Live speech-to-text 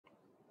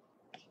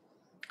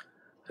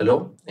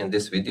Hello, in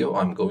this video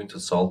I'm going to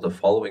solve the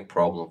following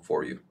problem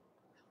for you.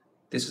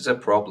 This is a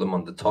problem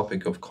on the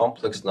topic of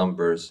complex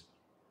numbers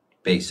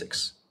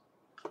basics.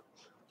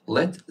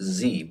 Let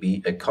z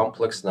be a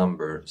complex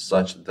number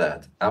such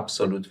that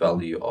absolute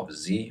value of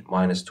z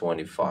minus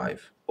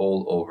 25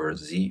 all over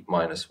z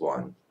minus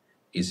 1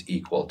 is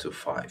equal to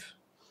 5.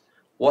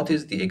 What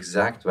is the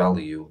exact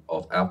value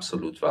of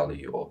absolute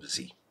value of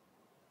z?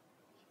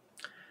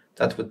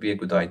 That would be a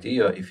good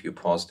idea if you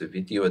pause the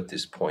video at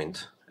this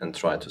point and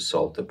try to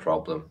solve the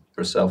problem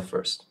yourself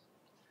first.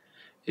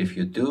 If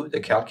you do the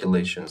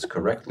calculations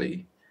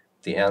correctly,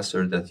 the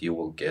answer that you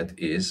will get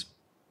is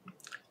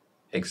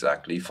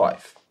exactly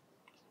 5.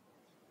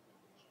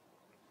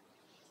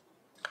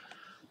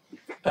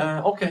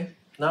 Okay,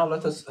 now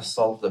let us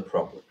solve the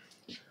problem.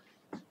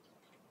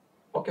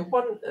 Okay,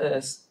 one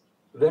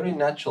very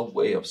natural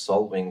way of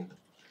solving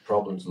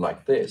problems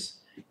like this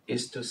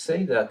is to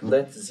say that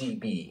let z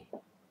be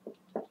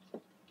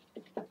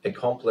a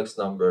complex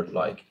number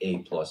like a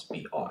plus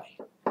bi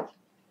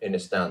in a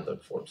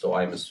standard form. So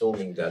I'm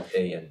assuming that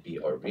a and b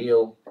are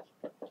real,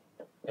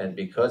 and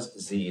because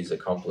z is a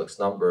complex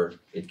number,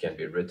 it can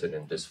be written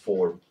in this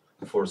form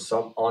for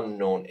some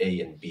unknown a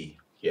and b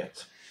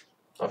yet.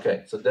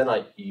 Okay, so then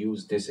I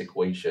use this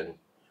equation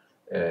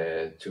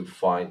to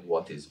find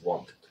what is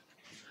wanted.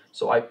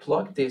 So I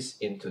plug this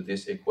into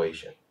this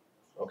equation.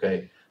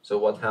 Okay, so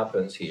what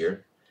happens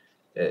here?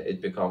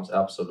 It becomes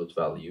absolute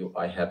value.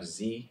 I have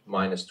z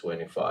minus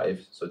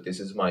 25, so this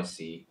is my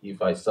c.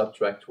 If I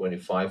subtract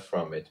 25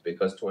 from it,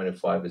 because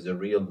 25 is a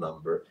real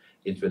number,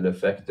 it will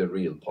affect the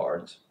real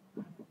part.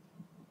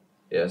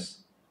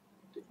 Yes,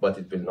 but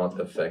it will not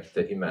affect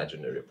the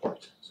imaginary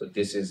part. So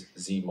this is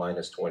z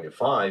minus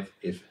 25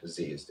 if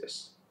z is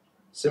this.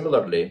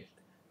 Similarly,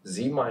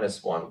 z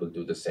minus 1 will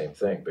do the same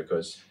thing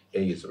because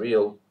a is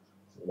real,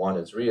 1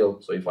 is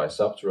real, so if I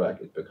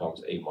subtract, it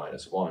becomes a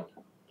minus 1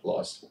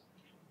 plus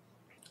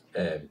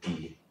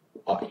bi.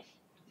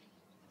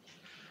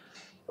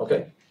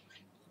 Okay,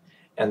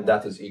 and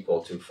that is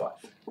equal to 5.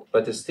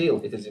 But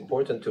still, it is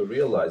important to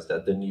realize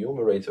that the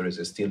numerator is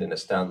still in a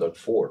standard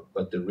form,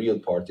 but the real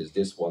part is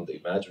this one, the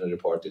imaginary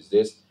part is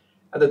this,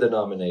 and the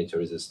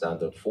denominator is a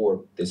standard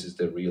form. This is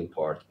the real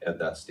part,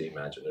 and that's the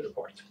imaginary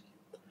part.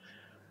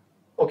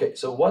 Okay,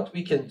 so what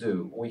we can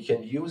do, we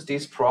can use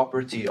this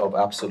property of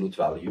absolute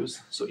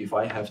values. So if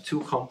I have two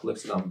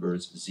complex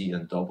numbers, z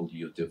and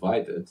w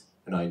divided,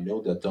 and I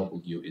know that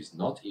w is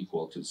not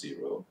equal to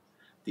 0,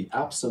 the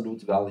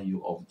absolute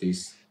value of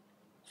this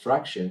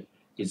fraction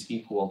is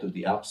equal to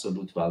the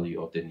absolute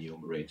value of the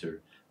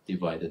numerator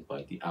divided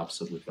by the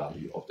absolute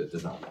value of the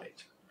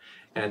denominator.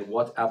 And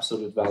what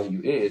absolute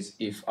value is,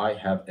 if I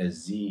have a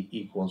z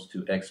equals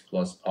to x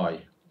plus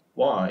I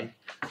y,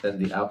 then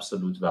the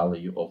absolute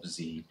value of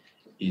z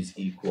is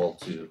equal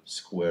to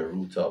square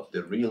root of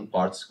the real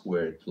part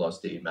squared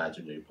plus the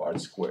imaginary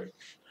part squared.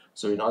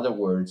 So in other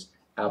words,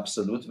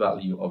 absolute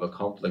value of a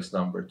complex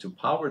number to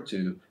power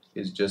 2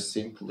 is just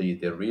simply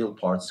the real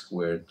part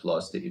squared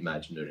plus the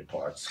imaginary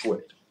part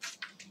squared.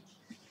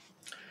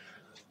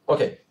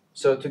 Okay,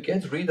 so to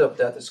get rid of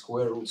that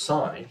square root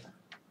sign,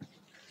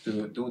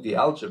 to do the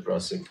algebra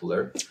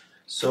simpler,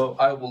 so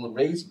I will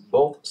raise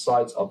both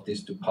sides of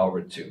this to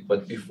power 2.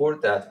 But before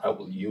that, I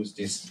will use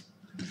this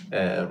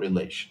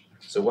relation.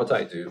 So what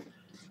I do,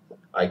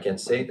 I can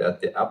say that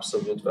the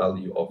absolute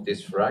value of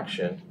this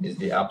fraction is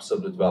the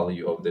absolute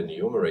value of the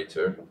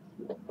numerator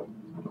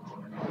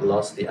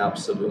plus the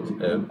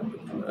absolute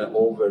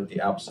over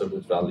the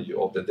absolute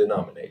value of the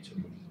denominator.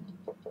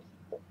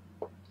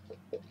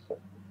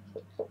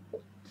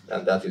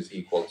 And that is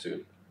equal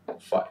to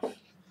 5.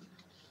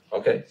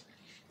 Okay.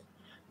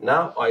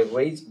 Now I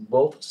raise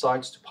both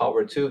sides to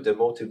power 2. The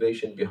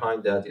motivation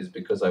behind that is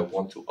because I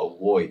want to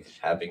avoid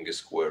having a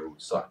square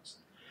root signs.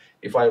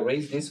 If I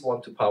raise this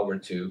one to power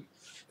 2,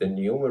 the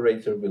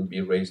numerator will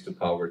be raised to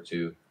power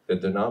 2, the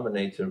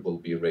denominator will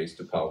be raised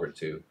to power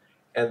 2,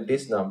 and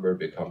this number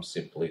becomes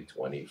simply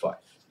 25.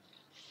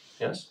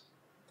 Yes?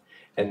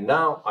 And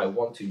now I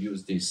want to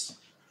use this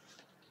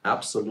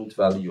absolute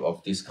value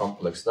of this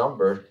complex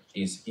number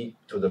is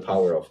to the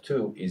power of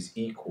 2 is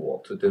equal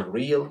to the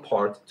real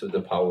part to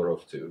the power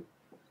of 2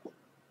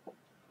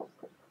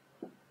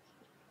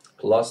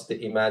 plus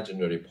the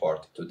imaginary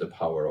part to the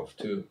power of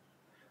 2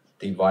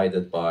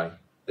 divided by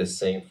the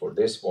same for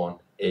this one,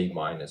 a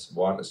minus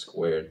 1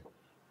 squared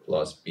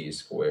plus b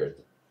squared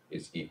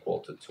is equal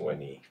to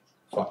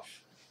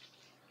 25.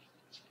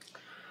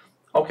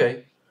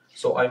 Okay,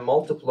 so I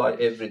multiply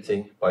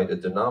everything by the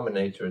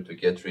denominator to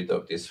get rid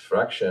of this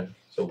fraction.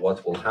 So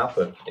what will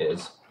happen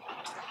is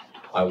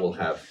I will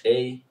have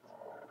a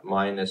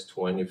minus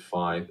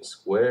 25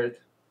 squared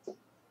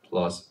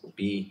plus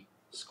b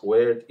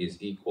squared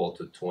is equal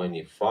to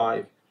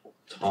 25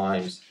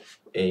 times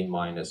a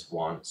minus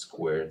 1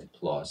 squared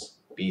plus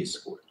b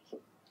squared.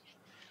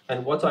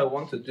 And what I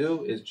want to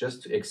do is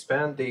just to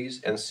expand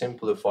these and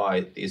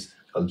simplify this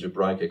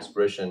algebraic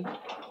expression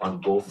on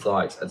both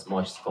sides as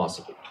much as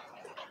possible.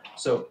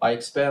 So I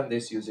expand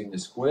this using the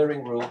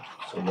squaring rule.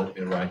 So let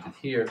me write it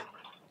here.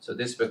 So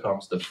this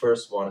becomes the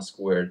first one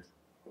squared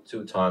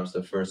 2 times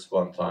the first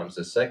one times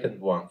the second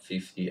one,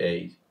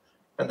 58.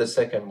 And the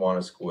second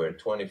one squared,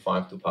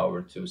 25 to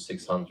power 2,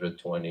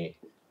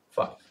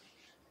 625.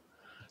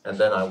 And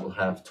then I will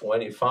have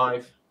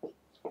 25.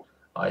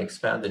 I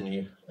expand the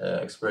new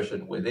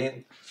expression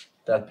within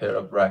that pair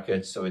of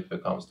brackets, so it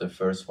becomes the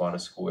first one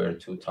squared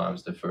 2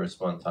 times the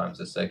first one times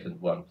the second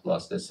one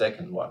plus the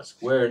second one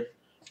squared,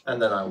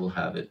 and then I will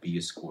have it b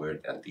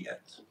squared at the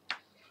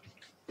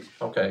end.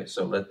 Okay,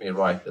 so let me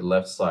write the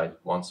left side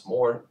once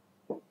more.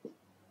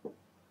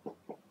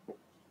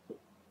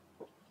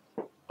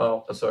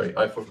 Oh, sorry,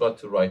 I forgot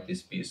to write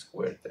this b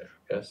squared there,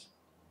 yes?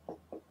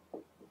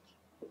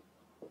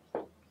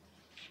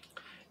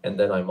 And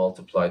then I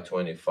multiply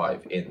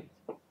 25 in.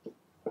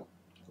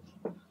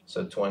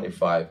 So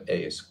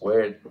 25a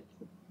squared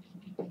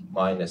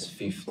minus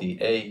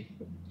 50a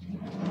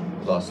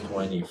plus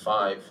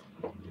 25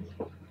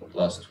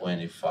 plus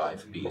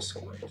 25b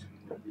squared.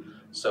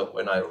 So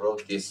when I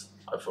wrote this,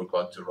 I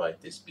forgot to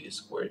write this b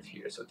squared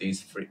here. So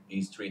these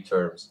three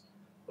terms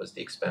was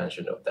the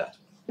expansion of that.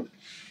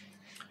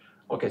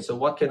 Okay, so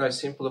what can I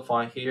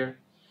simplify here?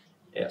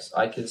 Yes,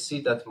 I can see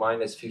that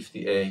minus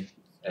 50a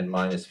and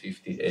minus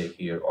 50a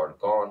here are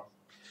gone.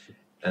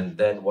 And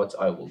then what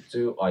I will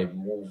do, I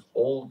move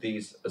all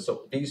these,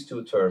 so these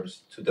two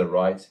terms to the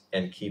right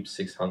and keep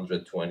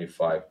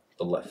 625 to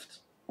the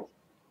left.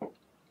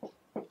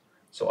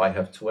 So I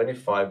have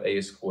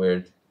 25a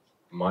squared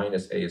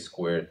minus a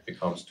squared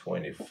becomes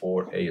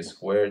 24a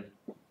squared.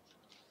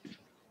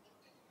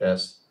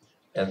 Yes,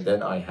 and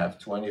then I have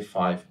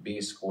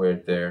 25b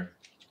squared there,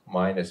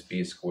 minus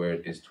b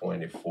squared is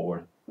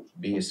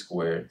 24b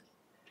squared.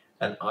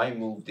 And I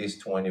move this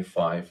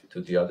 25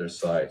 to the other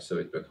side, so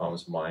it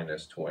becomes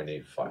minus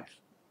 25.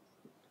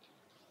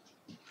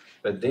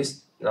 But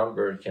this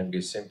number can be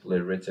simply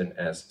written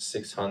as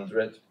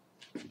 600,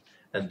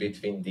 and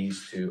between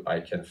these two I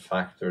can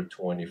factor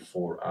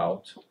 24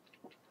 out,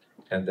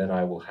 and then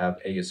I will have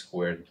a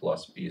squared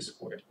plus b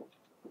squared.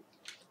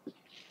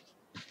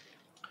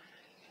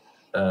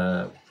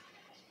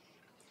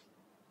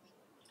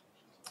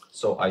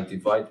 So I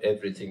divide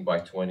everything by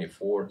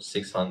 24.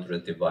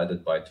 600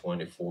 divided by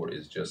 24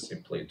 is just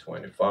simply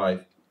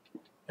 25.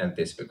 And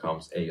this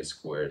becomes a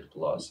squared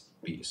plus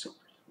b squared.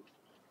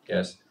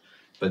 Yes,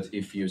 but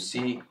if you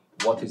see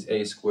what is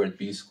a squared,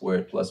 b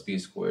squared plus b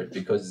squared,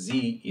 because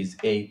z is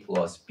a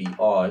plus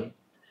bi,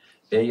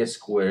 a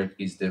squared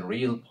is the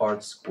real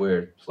part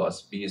squared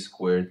plus b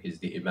squared is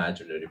the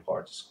imaginary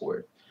part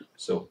squared.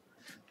 So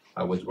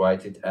I would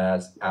write it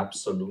as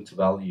absolute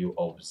value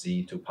of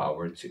z to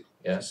power 2.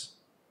 Yes,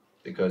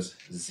 because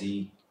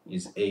z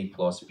is a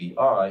plus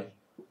bi,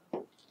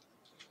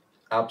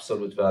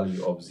 absolute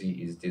value of z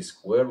is the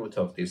square root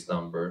of this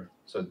number,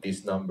 so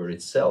this number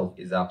itself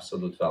is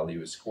absolute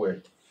value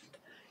squared.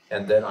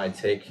 And then I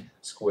take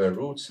square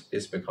roots,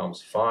 this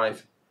becomes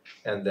 5,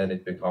 and then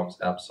it becomes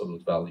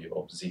absolute value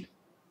of z.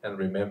 And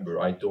remember,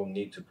 I don't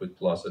need to put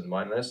plus and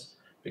minus,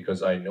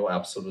 because I know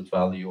absolute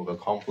value of a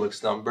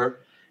complex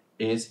number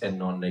is a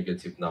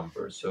non-negative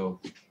number, so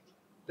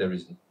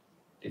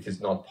it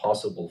is not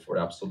possible for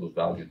absolute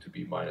value to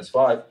be minus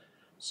 5,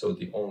 so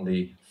the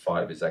only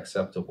 5 is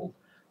acceptable.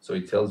 So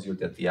it tells you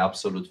that the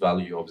absolute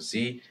value of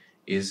z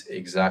is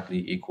exactly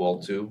equal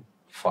to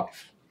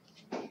 5.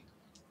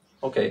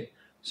 Okay,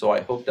 so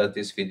I hope that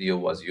this video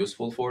was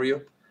useful for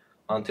you.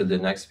 Until the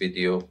next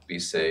video, be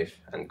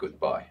safe and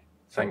goodbye.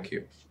 Thank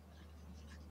you.